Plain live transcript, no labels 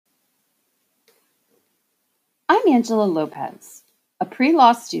I'm Angela Lopez, a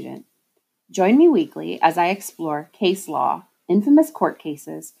pre-law student. Join me weekly as I explore case law, infamous court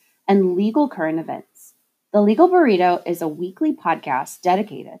cases, and legal current events. The Legal Burrito is a weekly podcast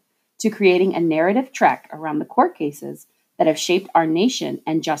dedicated to creating a narrative trek around the court cases that have shaped our nation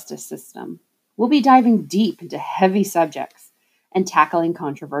and justice system. We'll be diving deep into heavy subjects and tackling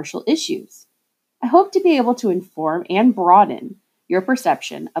controversial issues. I hope to be able to inform and broaden your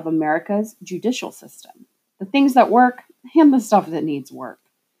perception of America's judicial system, the things that work and the stuff that needs work,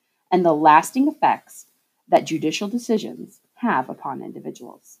 and the lasting effects that judicial decisions have upon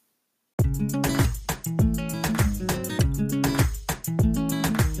individuals.